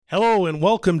Hello and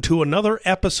welcome to another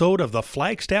episode of the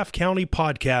Flagstaff County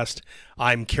Podcast.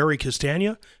 I'm Cary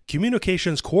Castagna,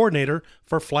 Communications Coordinator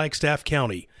for Flagstaff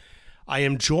County. I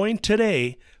am joined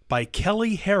today by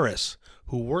Kelly Harris,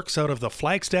 who works out of the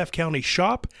Flagstaff County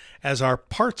shop as our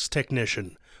parts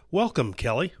technician. Welcome,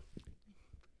 Kelly.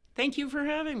 Thank you for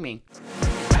having me.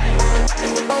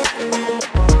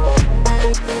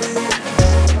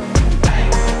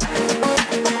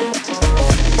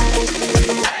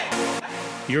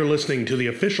 You're listening to the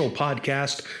official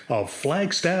podcast of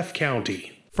Flagstaff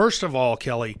County. First of all,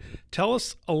 Kelly, tell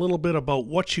us a little bit about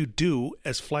what you do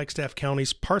as Flagstaff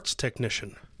County's parts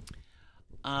technician.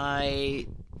 I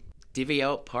divvy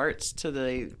out parts to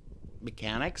the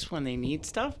mechanics when they need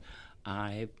stuff.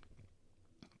 I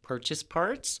purchase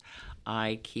parts.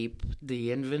 I keep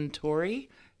the inventory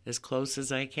as close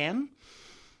as I can.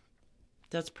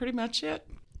 That's pretty much it.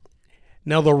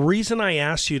 Now, the reason I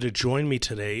asked you to join me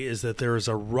today is that there is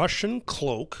a Russian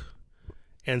cloak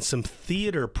and some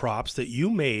theater props that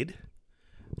you made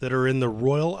that are in the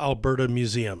Royal Alberta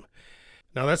Museum.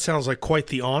 Now, that sounds like quite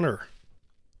the honor.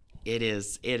 It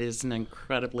is. It is an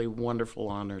incredibly wonderful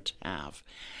honor to have.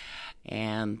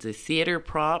 And the theater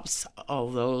props,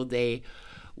 although they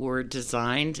were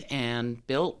designed and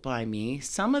built by me,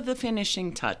 some of the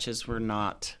finishing touches were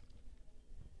not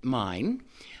mine,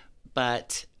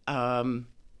 but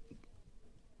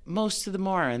most of them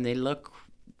are, and they look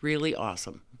really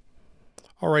awesome.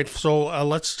 All right, so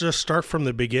let's just start from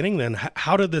the beginning then.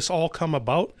 How did this all come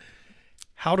about?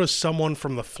 How does someone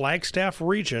from the Flagstaff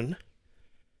region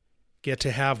get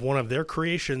to have one of their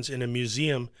creations in a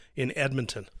museum in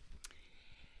Edmonton?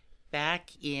 Back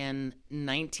in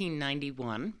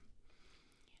 1991,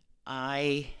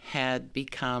 I had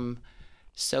become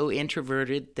so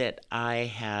introverted that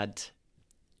I had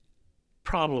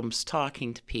problems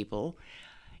talking to people.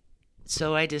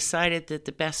 So I decided that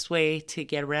the best way to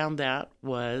get around that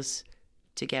was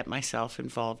to get myself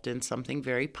involved in something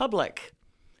very public.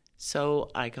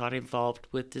 So I got involved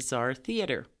with the Czar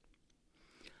Theatre.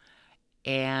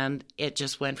 And it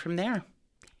just went from there.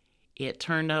 It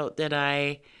turned out that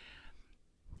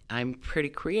I'm pretty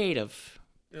creative.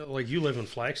 Like, you live in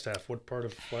Flagstaff. What part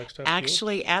of Flagstaff?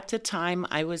 Actually, at the time,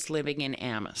 I was living in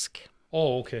Amisk.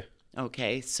 Oh, okay.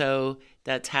 Okay, so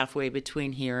that's halfway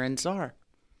between here and Czar.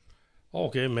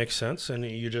 Okay, makes sense. And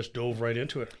you just dove right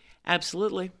into it.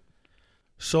 Absolutely.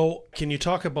 So can you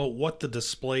talk about what the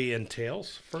display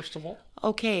entails, first of all?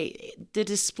 Okay, the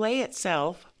display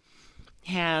itself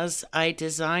I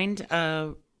designed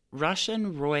a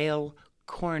Russian royal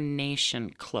coronation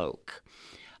cloak.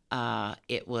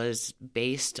 It was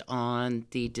based on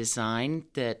the design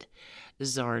that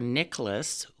Tsar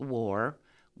Nicholas wore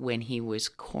when he was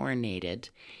coronated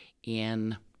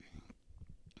in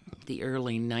the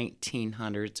early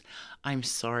 1900s. I'm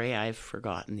sorry, I've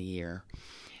forgotten the year.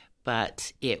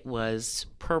 But it was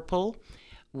purple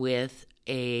with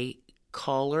a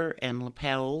collar and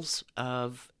lapels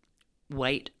of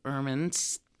white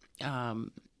ermines.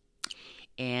 And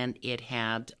it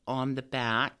had on the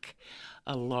back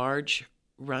a large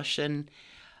Russian,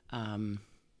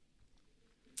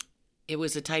 it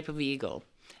was a type of eagle.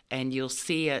 And you'll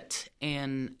see it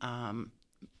in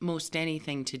most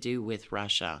anything to do with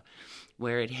Russia,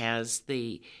 where it has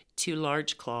the two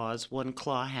large claws. One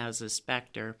claw has a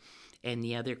specter, and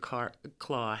the other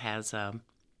claw has a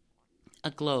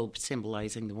globe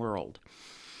symbolizing the world.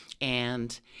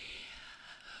 And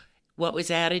what was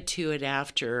added to it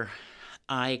after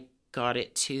I got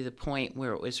it to the point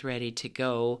where it was ready to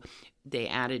go, they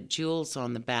added jewels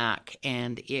on the back,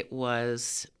 and it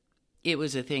was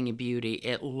a thing of beauty.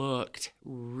 It looked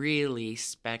really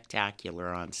spectacular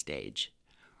on stage.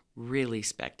 Really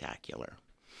spectacular.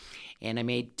 And I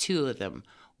made two of them.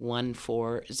 One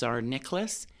for Tsar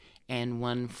Nicholas and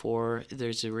one for the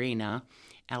Tsarina,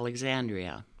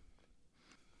 Alexandria.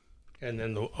 And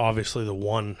then obviously the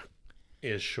one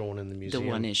is shown in the museum. The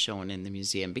one is shown in the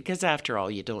museum. Because after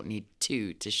all, you don't need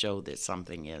two to show that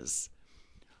something is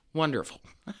wonderful.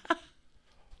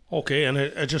 Okay, and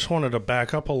I just wanted to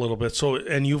back up a little bit. So,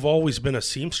 and you've always been a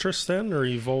seamstress then, or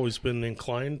you've always been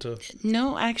inclined to?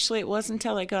 No, actually, it wasn't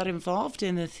until I got involved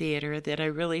in the theater that I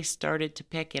really started to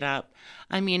pick it up.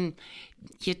 I mean,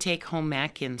 you take home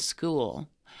ec in school,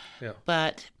 yeah.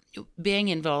 But being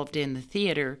involved in the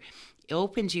theater, it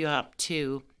opens you up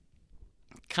to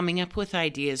coming up with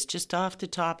ideas just off the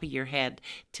top of your head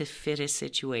to fit a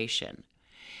situation.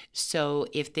 So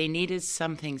if they needed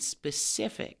something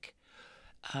specific,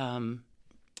 I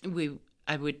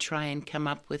would try and come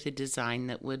up with a design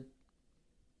that would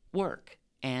work.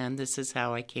 And this is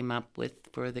how I came up with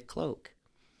for the cloak.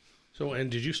 So,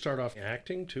 and did you start off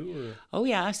acting too, or? Oh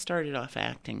yeah, I started off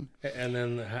acting. And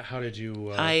then how did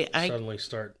you suddenly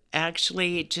start?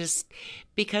 Actually, just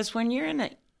because when you're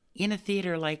in a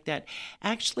theater like that,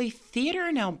 actually theater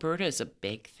in Alberta is a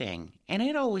big thing, and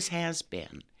it always has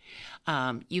been.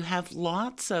 You have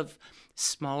lots of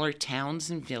smaller towns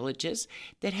and villages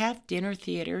that have dinner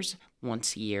theaters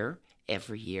once a year,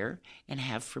 every year, and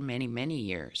have for many, many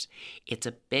years. It's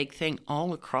a big thing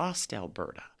all across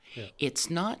Alberta. Yeah. It's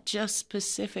not just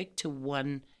specific to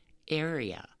one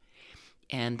area.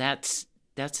 And that's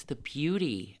the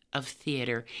beauty of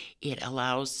theater. It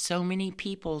allows so many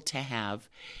people to have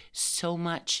so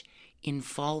much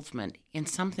involvement in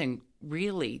something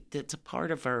really that's a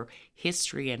part of our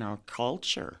history and our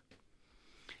culture.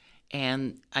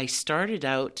 And I started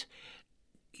out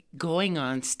going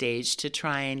on stage to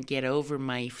try and get over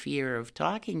my fear of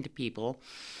talking to people.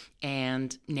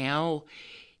 And now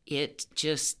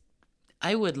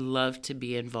I would love to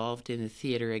be involved in the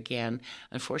theater again.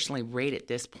 Unfortunately, right at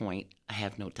this point, I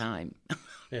have no time.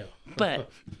 Yeah.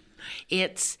 But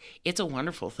it's a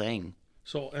wonderful thing.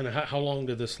 So, and how long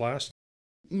did this last?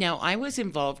 Now, I was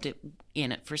involved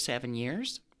in it for 7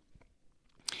 years.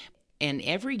 And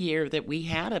every year that we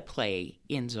had a play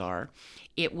in Czar,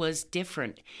 it was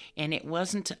different. And it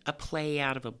wasn't a play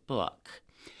out of a book.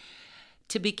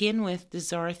 To begin with, the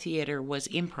Czar Theatre was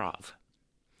improv.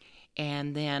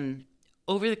 And then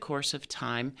over the course of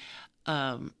time,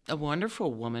 a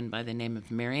wonderful woman by the name of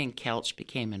Marion Kelch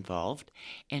became involved,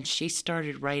 and she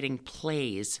started writing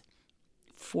plays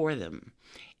for them.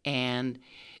 And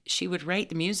she would write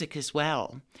the music as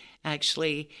well.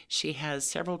 Actually, she has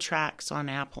several tracks on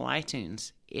Apple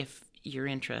iTunes if you're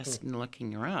interested in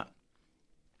looking her up.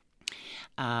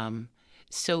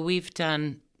 So we've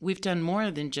done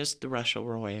more than just the Russell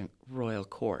Royal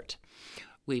Court.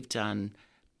 We've done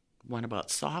one about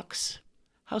socks,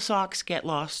 how socks get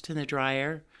lost in the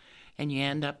dryer, and you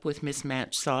end up with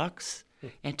mismatched socks,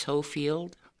 and toe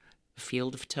field, a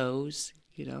field of toes,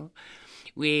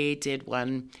 We did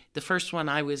one, the first one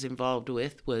I was involved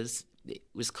with was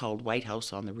called White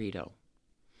House on the Rideau.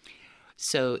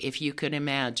 So if you could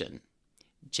imagine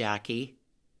Jackie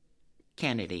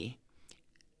Kennedy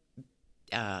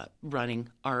running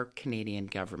our Canadian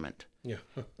government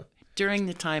during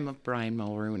the time of Brian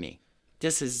Mulroney.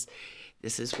 This is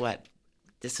what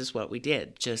we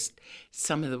did. Just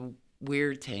some of the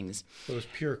weird things. It was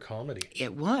pure comedy.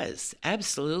 It was,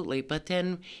 absolutely. But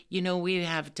then, we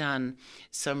have done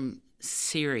some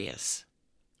serious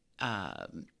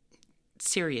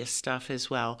stuff as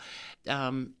well.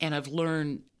 And I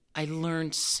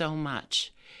learned so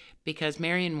much because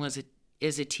Marion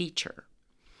is a teacher,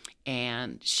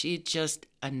 and she's just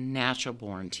a natural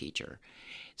born teacher.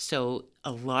 So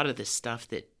a lot of the stuff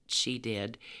that she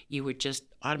did, you would just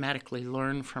automatically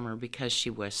learn from her because she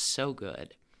was so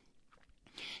good.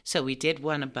 So we did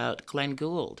one about Glenn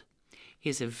Gould.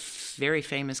 He's a very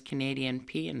famous Canadian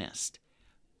pianist.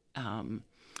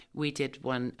 We did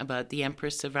one about the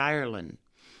Empress of Ireland,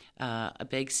 a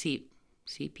big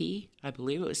CP, I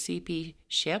believe it was CP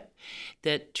ship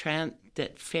that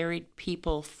ferried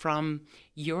people from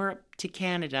Europe to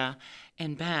Canada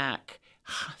and back,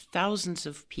 thousands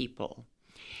of people.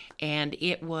 And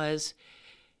it was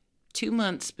 2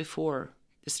 months before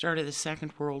the start of the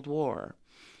Second World War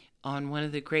on one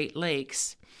of the Great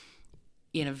Lakes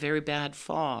in a very bad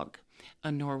fog.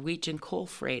 A Norwegian coal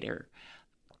freighter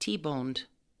T-boned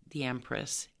the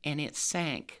Empress, and it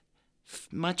sank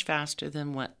much faster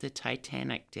than what the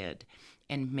Titanic did,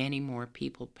 and many more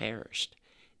people perished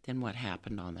than what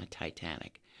happened on the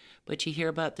Titanic. But you hear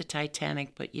about the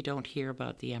Titanic, but you don't hear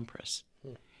about the Empress.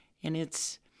 And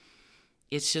it's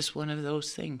just one of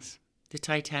those things. The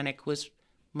Titanic was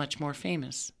much more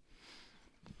famous.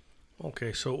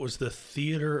 Okay, so it was the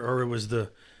theater, or it was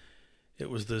the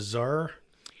Czar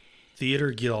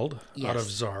Theatre Guild out of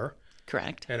Czar.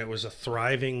 Correct. And it was a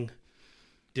thriving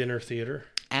dinner theater.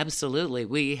 Absolutely.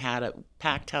 We had a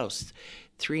packed house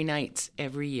 3 nights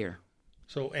every year.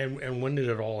 So, and when did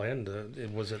it all end?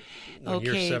 Was it when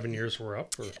your 7 years were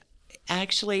up? Or?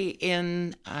 Actually,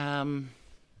 in... now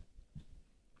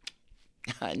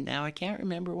I can't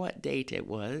remember what date it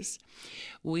was.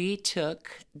 We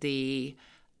took the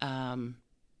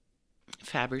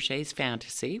Fabergé's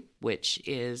Fantasy, which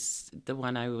is the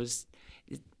one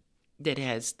that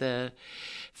has the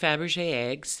Fabergé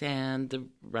eggs and the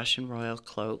Russian royal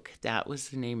cloak. That was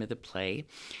the name of the play.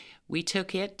 We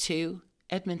took it to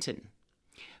Edmonton.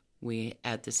 We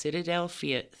at the Citadel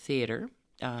Theatre,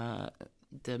 the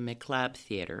McLab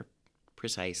Theatre,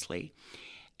 precisely,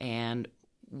 and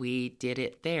we did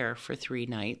it there for 3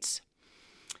 nights.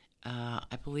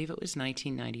 I believe it was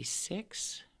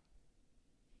 1996,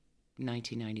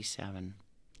 1997,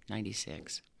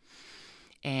 96.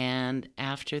 And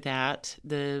after that,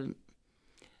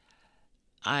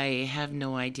 I have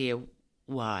no idea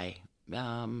why.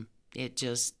 The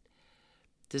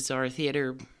Czar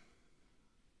Theatre,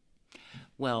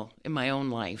 well, in my own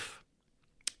life,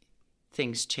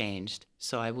 things changed,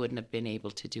 so I wouldn't have been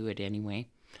able to do it anyway.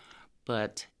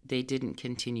 But they didn't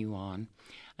continue on.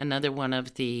 Another one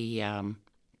of the...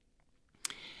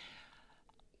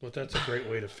 Well, that's a great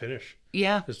way to finish.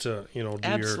 Yeah. Is to, do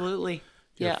absolutely.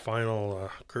 your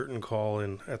final curtain call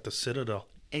at the Citadel.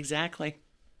 Exactly.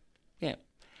 Yeah.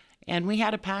 And we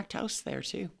had a packed house there,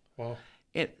 too. Wow.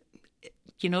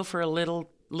 For a little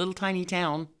tiny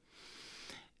town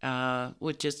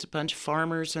with just a bunch of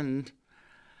farmers and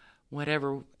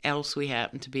whatever else we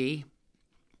happened to be,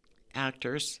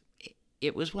 actors,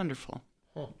 it was wonderful.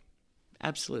 Huh.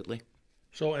 Absolutely.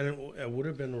 So, and it would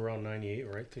have been around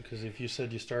 98, right? Because if you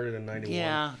said you started in 91,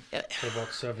 yeah, for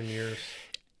about 7 years.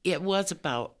 It was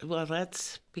about, well,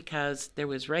 that's because there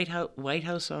was White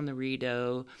House on the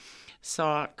Rideau,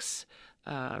 Socks,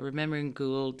 Remembering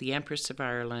Gould, The Empress of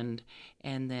Ireland,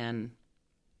 and then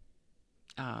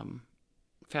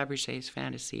Fabergé's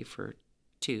Fantasy for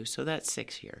 2. So that's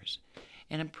 6 years.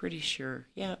 And I'm pretty sure,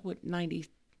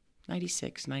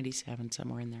 96, 97,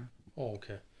 somewhere in there. Oh,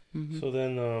 okay. Mm-hmm. So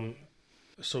then,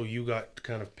 so you got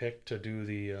kind of picked to do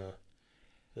the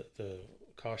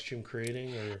costume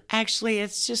creating, or actually,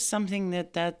 it's just something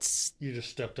that's you just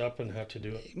stepped up and had to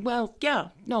do it. Well, yeah,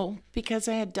 no, because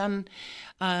I had done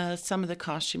some of the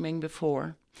costuming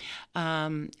before.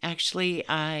 Actually,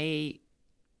 I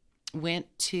went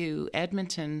to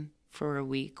Edmonton for a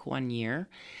week one year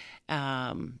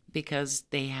because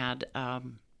they had a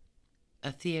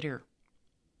theater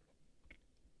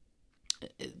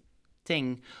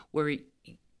thing where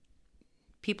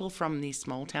people from these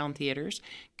small town theaters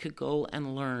could go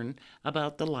and learn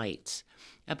about the lights,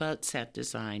 about set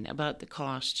design, about the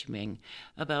costuming,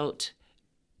 about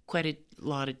quite a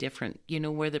lot of different,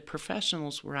 where the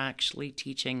professionals were actually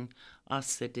teaching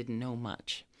us that didn't know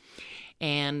much.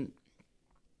 And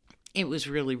it was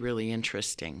really, really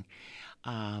interesting.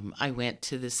 I went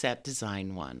to the set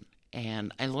design one,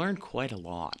 and I learned quite a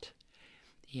lot,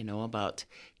 about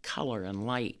color and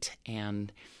light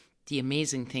and the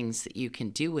amazing things that you can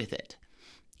do with it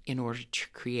in order to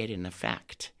create an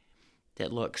effect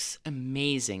that looks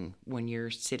amazing when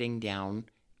you're sitting down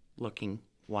watching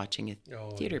a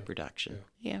theater production.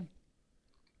 Yeah.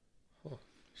 Huh.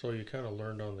 So you kind of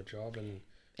learned on the job and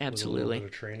absolutely. With a little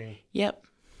bit of training. Yep.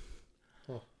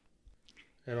 Huh.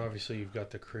 And obviously you've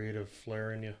got the creative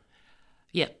flair in you.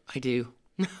 Yep, I do.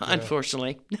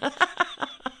 Unfortunately.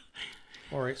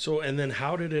 All right. So, and then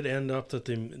how did it end up that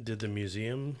did the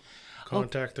museum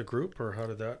contact the group, or how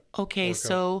did that? Okay.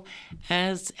 So,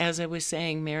 as I was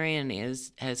saying, Marion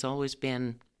has always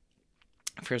been,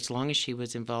 for as long as she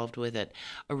was involved with it,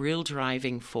 a real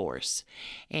driving force,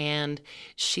 and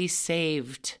she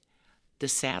saved the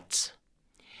sets.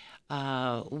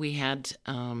 We had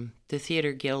the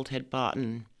Theatre Guild had bought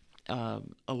a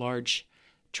large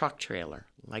truck trailer,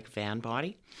 like van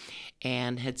body,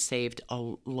 and had saved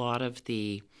a lot of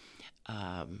the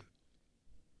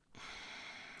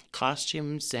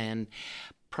costumes and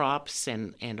props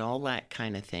and all that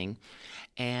kind of thing.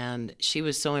 And she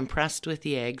was so impressed with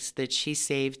the eggs that she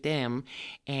saved them,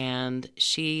 and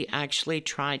she actually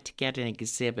tried to get an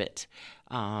exhibit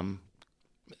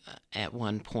at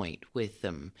one point with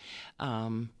them.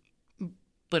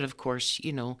 But of course,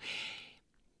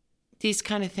 these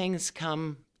kind of things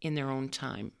come in their own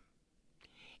time.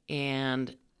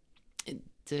 And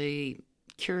the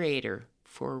curator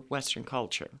for Western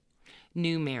culture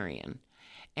knew Marion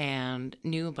and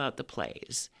knew about the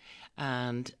plays.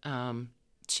 And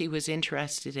she was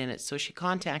interested in it. So she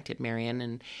contacted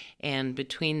Marion, and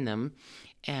between them,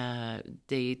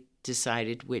 they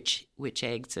decided which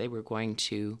eggs they were going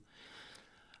to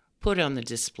put on the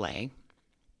display.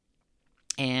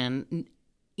 And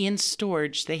in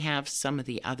storage, they have some of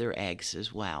the other eggs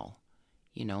as well,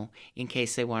 in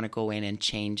case they want to go in and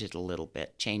change it a little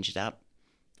bit, change it up,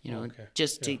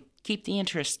 to keep the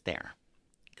interest there,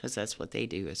 because that's what they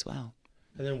do as well.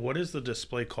 And then what is the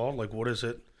display called? Like, what is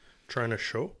it trying to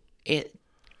show? It's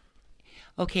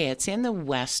in the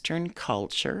Western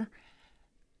culture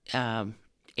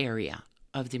area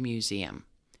of the museum,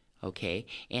 okay?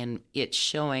 And it's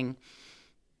showing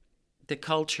the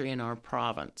culture in our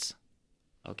province.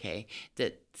 Okay,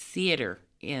 that theater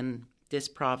in this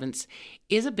province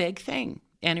is a big thing,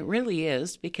 and it really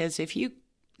is, because if you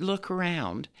look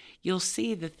around, you'll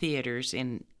see the theaters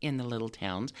in the little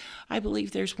towns. I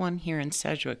believe there's one here in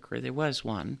Sedgewick, or there was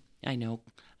one. I know,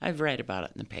 I've read about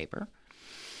it in the paper.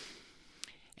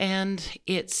 And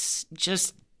it's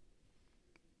just,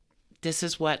 this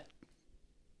is what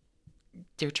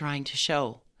they're trying to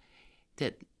show,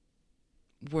 that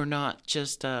we're not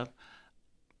just a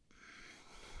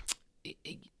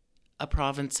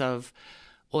province of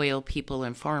oil people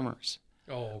and farmers.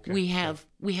 Oh, okay. We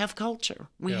have culture.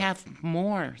 We have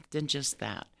more than just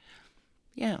that.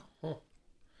 Yeah. Huh.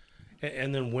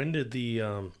 And then when did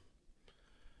the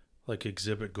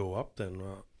exhibit go up then?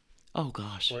 Oh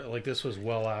gosh. Like this was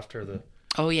well after the.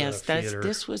 Oh yes, theater.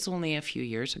 This was only a few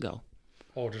years ago.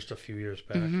 Oh, just a few years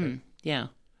back. Mm-hmm. Yeah,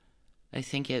 I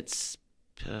think it's.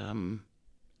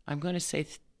 I'm going to say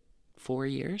 4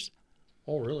 years.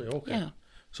 Oh, really? Okay. Yeah.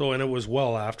 So, and it was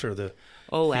well after the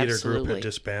theater absolutely. group had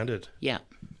disbanded. Yeah.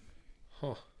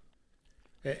 Huh.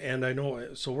 And I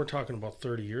know, so we're talking about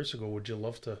 30 years ago. Would you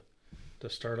love to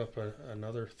start up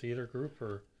another theater group?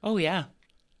 Or? Oh, yeah.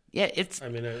 Yeah, it's... I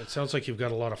mean, it sounds like you've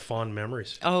got a lot of fond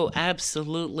memories. Oh,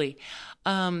 absolutely.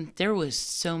 There was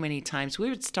so many times. We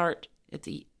would start at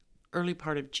the early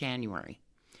part of January.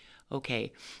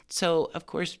 Okay. So, of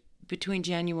course, between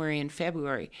January and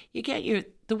February, you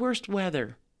get the worst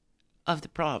weather of the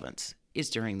province is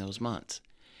during those months.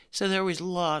 So there was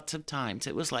lots of times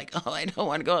it was like, oh, I don't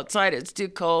want to go outside. It's too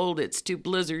cold. It's too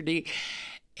blizzardy.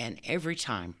 And every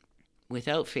time,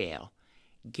 without fail,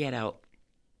 get out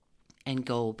and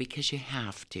go, because you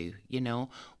have to. You know,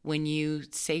 when you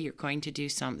say you're going to do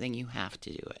something, you have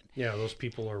to do it. Yeah, those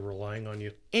people are relying on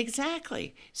you.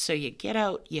 Exactly. So you get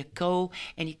out, you go,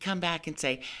 and you come back and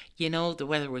say, you know, the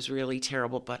weather was really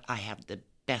terrible, but I had the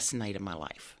best night of my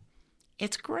life.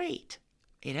 It's great.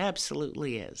 It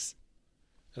absolutely is.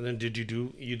 And then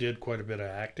you did quite a bit of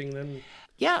acting then?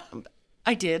 Yeah,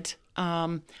 I did.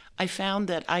 I found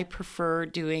that I prefer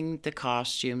doing the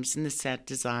costumes and the set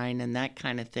design and that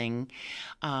kind of thing.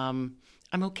 I'm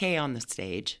okay on the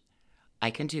stage.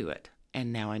 I can do it.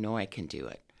 And now I know I can do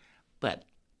it. But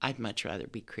I'd much rather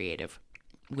be creative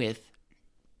with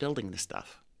building the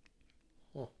stuff.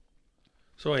 Oh.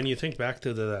 So, and you think back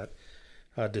to that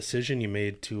decision you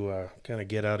made to kind of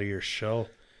get out of your shell.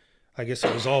 I guess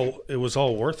it was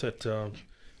all worth it. And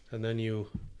then you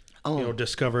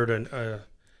discovered a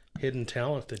hidden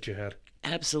talent that you had.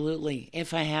 Absolutely.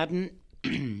 If I hadn't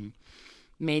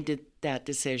made that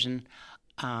decision,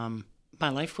 my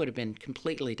life would have been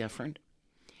completely different.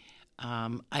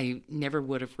 I never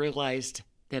would have realized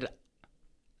that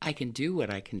I can do what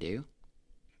I can do.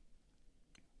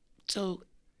 So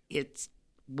it's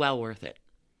well worth it.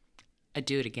 I'd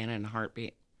do it again in a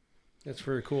heartbeat. That's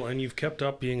very cool. And you've kept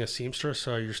up being a seamstress.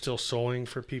 You're still sewing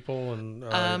for people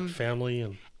and family.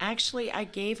 And actually, I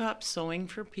gave up sewing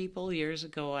for people years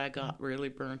ago. I got really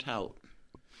burnt out.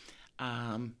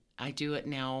 I do it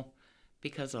now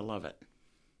because I love it.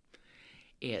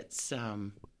 It's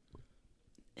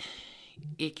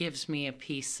it gives me a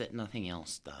peace that nothing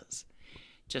else does,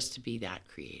 just to be that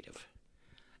creative.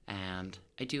 And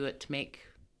I do it to make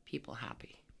people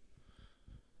happy,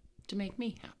 to make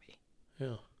me happy.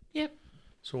 Yeah. Yep.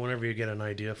 So whenever you get an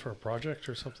idea for a project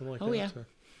or something like that. Oh, yeah.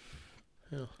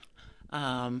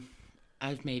 Yeah.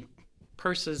 I've made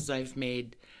purses. I've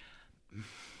made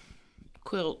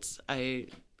quilts. I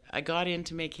got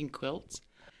into making quilts,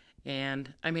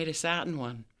 and I made a satin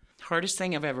one. Hardest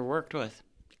thing I've ever worked with,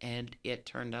 and it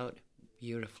turned out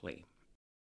beautifully.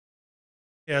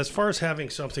 Yeah, as far as having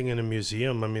something in a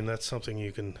museum, I mean, that's something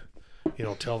you can,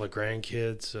 tell the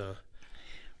grandkids,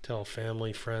 tell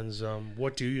family, friends.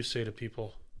 What do you say to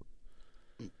people?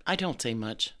 I don't say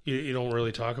much. You don't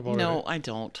really talk about it? No, I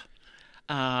don't.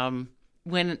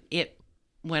 When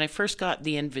I first got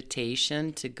the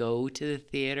invitation to go to the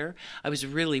theater, I was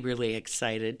really, really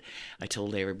excited. I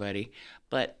told everybody.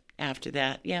 But after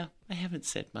that, yeah, I haven't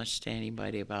said much to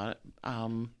anybody about it.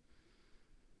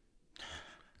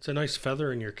 It's a nice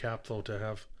feather in your cap, though,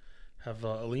 to have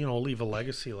leave a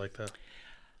legacy like that.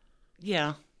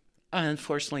 Yeah.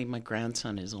 Unfortunately, my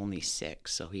grandson is only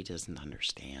 6, so he doesn't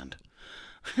understand.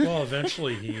 Well,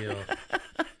 eventually he'll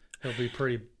be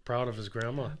pretty proud of his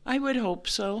grandma. I would hope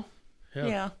so.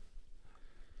 Yeah.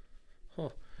 Huh.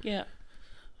 Yeah.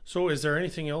 So is there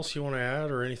anything else you want to add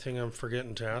or anything I'm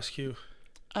forgetting to ask you?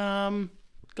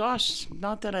 Gosh,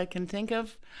 not that I can think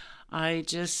of. I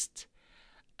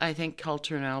think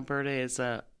culture in Alberta is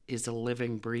a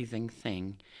living, breathing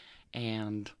thing,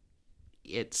 and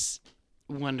it's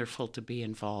wonderful to be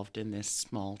involved in this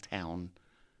small town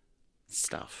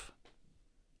stuff.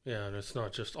 Yeah, and it's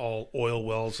not just all oil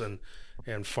wells and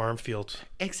farm fields.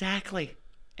 Exactly.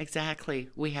 exactly.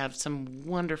 We have some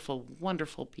wonderful,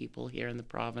 wonderful people here in the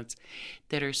province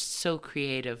that are so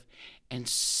creative and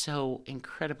so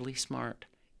incredibly smart.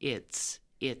 It's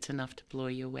enough to blow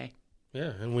you away.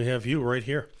 Yeah, and we have you right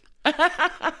here.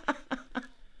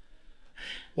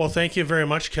 Well, thank you very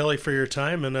much, Kelly, for your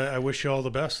time, and I wish you all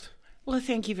the best. Well,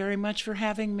 thank you very much for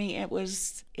having me. It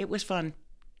was fun.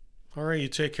 All right, you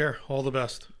take care. All the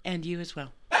best. And you as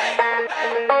well.